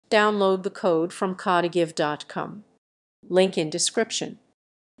download the code from codegive.com. Link in description.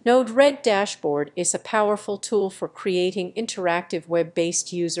 Node-RED Dashboard is a powerful tool for creating interactive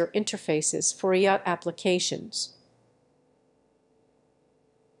web-based user interfaces for IA applications.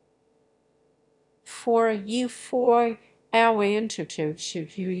 For our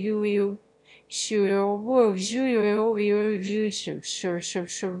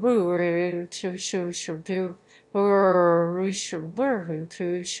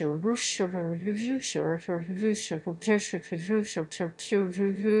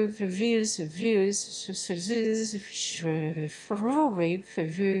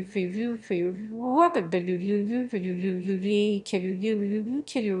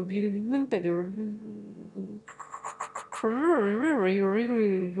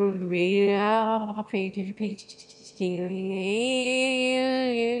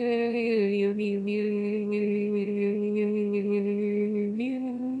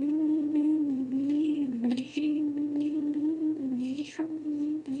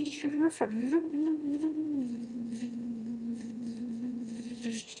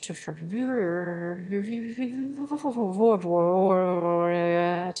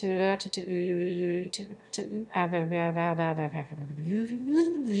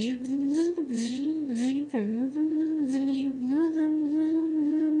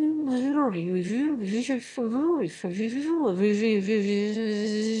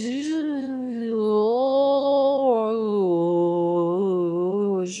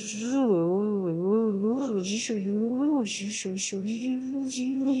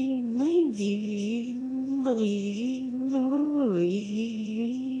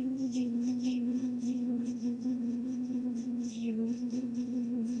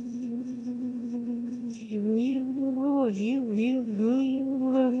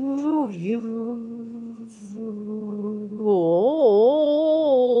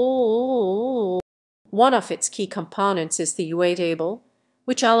One of its key components is the UA table,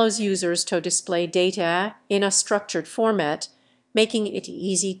 which allows users to display data in a structured format, making it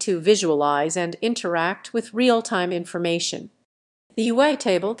easy to visualize and interact with real-time information. The UA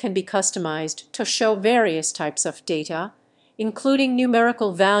table can be customized to show various types of data, including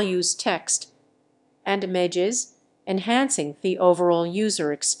numerical values, text, and images, enhancing the overall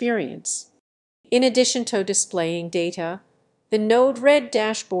user experience. In addition to displaying data, the Node-RED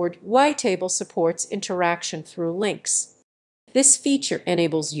Dashboard UA table supports interaction through links. This feature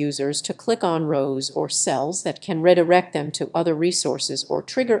enables users to click on rows or cells that can redirect them to other resources or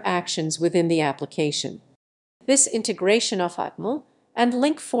trigger actions within the application. This integration of ATML and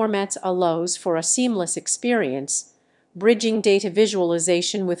link formats allows for a seamless experience, bridging data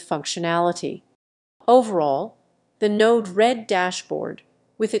visualization with functionality. Overall, the Node-RED Dashboard,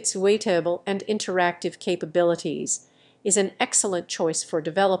 with its UA table and interactive capabilities, is an excellent choice for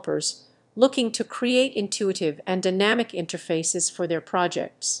developers looking to create intuitive and dynamic interfaces for their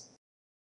projects.